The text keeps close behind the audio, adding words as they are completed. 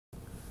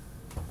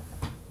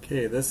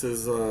Okay, this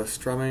is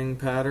strumming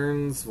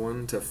patterns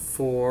 1 to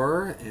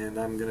 4, and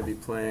I'm going to be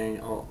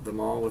playing them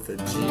all with a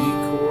G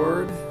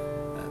chord.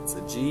 That's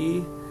a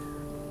G,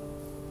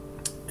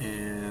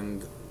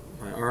 and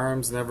my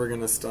arm's never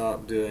going to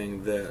stop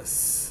doing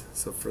this.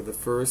 So for the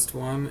first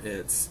one,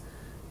 it's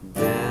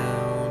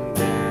down,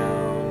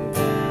 down,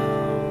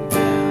 down,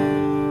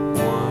 down.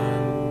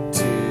 1, 2,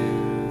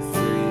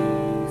 3,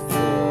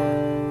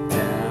 4.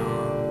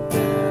 Down,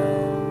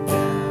 down,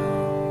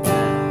 down,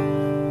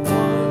 down.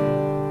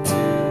 1, 2,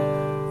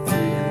 3.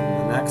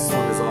 And the next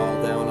one is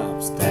all down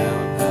ups.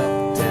 Down,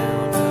 up,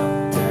 down,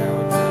 up,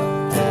 down,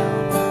 up,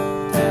 down,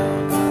 up,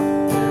 down, up,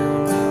 down,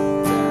 up,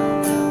 down,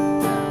 up,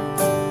 down.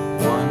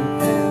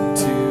 1 and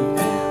 2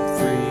 and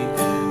 3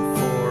 and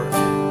 4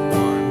 and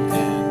 1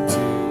 and 2,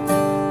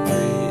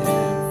 3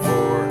 and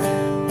 4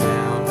 and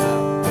down,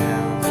 up,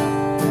 down,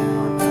 up,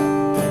 down, up,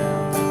 down,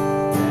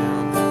 up,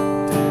 down, up, down, up,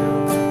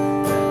 down,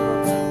 up,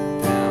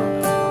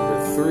 down, up. Number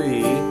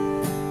 3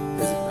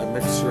 is a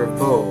mixture of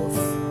both.